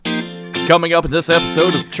Coming up in this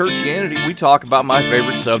episode of Churchianity, we talk about my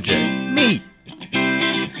favorite subject, me.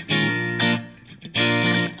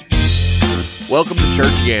 Welcome to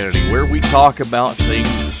Churchianity, where we talk about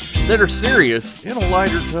things that are serious in a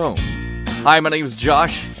lighter tone. Hi, my name is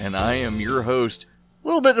Josh, and I am your host. A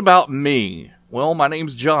little bit about me. Well, my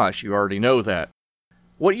name's Josh, you already know that.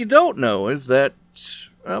 What you don't know is that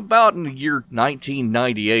about in the year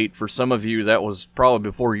 1998, for some of you, that was probably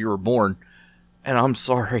before you were born, and I'm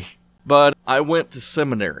sorry, but I went to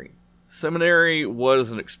seminary. Seminary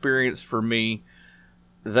was an experience for me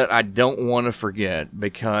that I don't want to forget,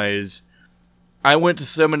 because I went to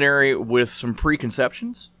seminary with some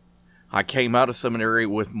preconceptions. I came out of seminary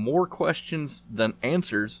with more questions than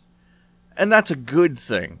answers, and that's a good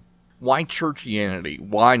thing. Why Churchianity?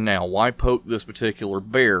 Why now? Why poke this particular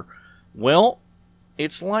bear? Well,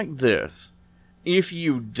 it's like this. If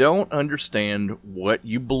you don't understand what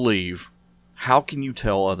you believe, how can you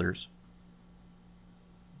tell others?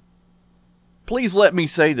 Please let me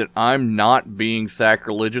say that I'm not being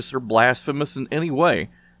sacrilegious or blasphemous in any way.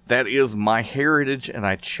 That is my heritage, and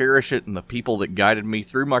I cherish it in the people that guided me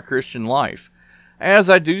through my Christian life, as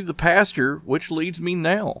I do the pastor which leads me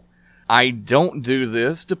now. I don't do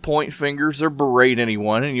this to point fingers or berate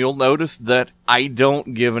anyone, and you'll notice that I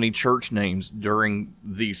don't give any church names during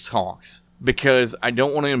these talks, because I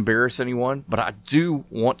don't want to embarrass anyone, but I do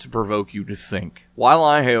want to provoke you to think. While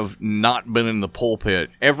I have not been in the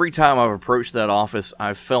pulpit, every time I've approached that office,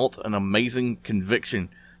 I've felt an amazing conviction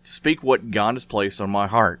to speak what God has placed on my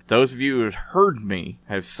heart. Those of you who have heard me,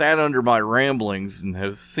 have sat under my ramblings, and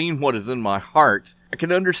have seen what is in my heart, I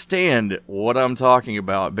can understand what I'm talking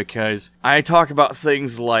about, because I talk about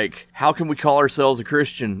things like, how can we call ourselves a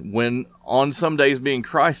Christian when on some days being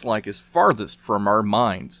Christ-like is farthest from our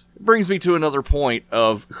minds? It brings me to another point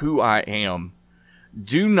of who I am.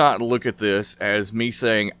 Do not look at this as me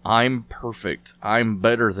saying, I'm perfect, I'm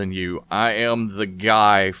better than you, I am the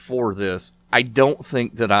guy for this. I don't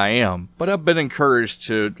think that I am, but I've been encouraged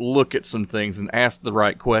to look at some things and ask the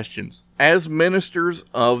right questions. As ministers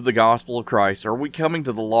of the gospel of Christ, are we coming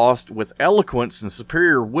to the lost with eloquence and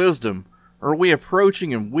superior wisdom, or are we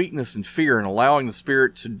approaching in weakness and fear and allowing the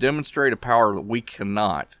Spirit to demonstrate a power that we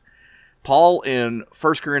cannot? Paul in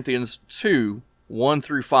 1 Corinthians 2,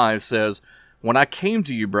 1-5 says, "When I came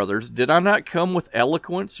to you, brothers, did I not come with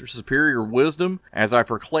eloquence or superior wisdom, as I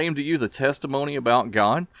proclaimed to you the testimony about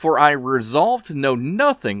God? For I resolved to know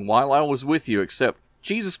nothing while I was with you except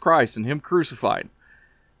Jesus Christ and Him crucified.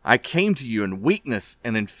 I came to you in weakness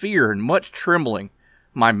and in fear and much trembling.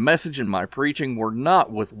 My message and my preaching were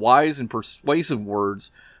not with wise and persuasive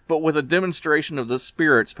words, but with a demonstration of the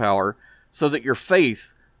Spirit's power, so that your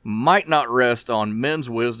faith might not rest on men's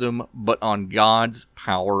wisdom, but on God's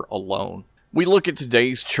power alone." We look at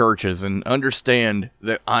today's churches and understand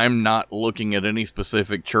that I'm not looking at any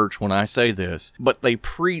specific church when I say this, but they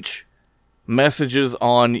preach messages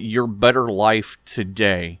on your better life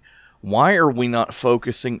today. Why are we not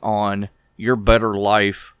focusing on your better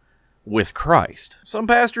life with Christ? Some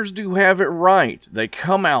pastors do have it right. They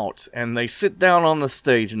come out and they sit down on the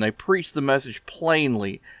stage and they preach the message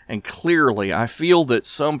plainly and clearly. I feel that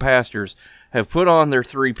some pastors have put on their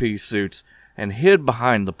three-piece suits and hid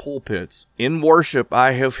behind the pulpits. In worship,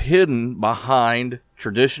 I have hidden behind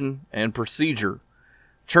tradition and procedure.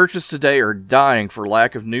 Churches today are dying for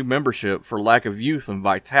lack of new membership, for lack of youth and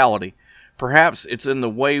vitality. Perhaps it's in the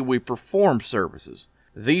way we perform services.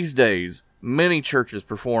 These days, many churches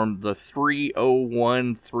perform the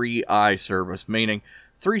 3-0-1-3-I service, meaning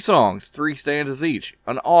 3 songs, 3 stanzas each,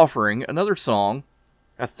 an offering, another song,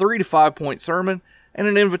 a 3 to 5 point sermon, and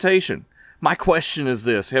an invitation. My question is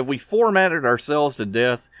this: have we formatted ourselves to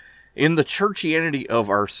death in the churchianity of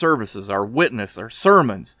our services, our witness, our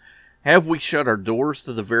sermons? Have we shut our doors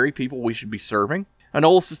to the very people we should be serving? An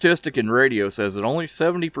old statistic in radio says that only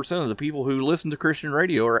 70% of the people who listen to Christian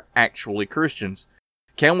radio are actually Christians.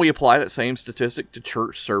 Can we apply that same statistic to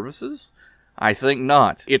church services? I think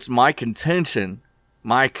not. It's my contention,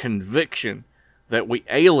 my conviction, that we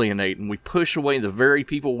alienate and we push away the very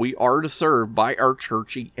people we are to serve by our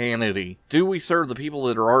churchianity. Do we serve the people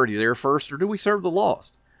that are already there first, or do we serve the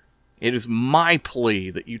lost? It is my plea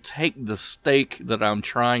that you take the stake that I'm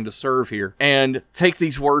trying to serve here and take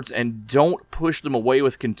these words and don't push them away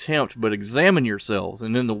with contempt, but examine yourselves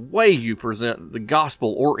and in the way you present the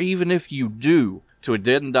gospel, or even if you do, to a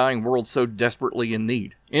dead and dying world so desperately in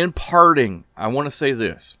need. In parting, I want to say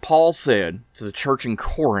this. Paul said to the church in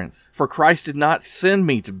Corinth, "For Christ did not send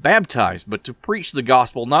me to baptize, but to preach the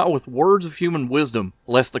gospel, not with words of human wisdom,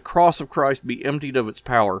 lest the cross of Christ be emptied of its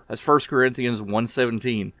power." That's 1 Corinthians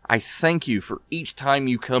 1:17. I thank you for each time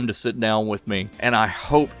you come to sit down with me, and I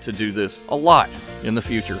hope to do this a lot in the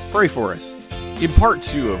future. Pray for us. In part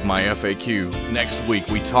 2 of my FAQ, next week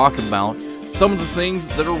we talk about some of the things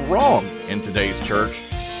that are wrong in today's church,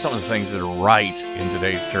 some of the things that are right in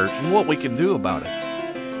today's church, and what we can do about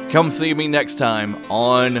it. Come see me next time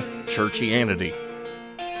on Churchianity.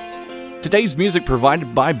 Today's music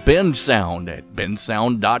provided by Bensound at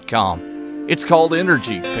bensound.com. It's called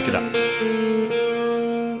Energy. Pick it up.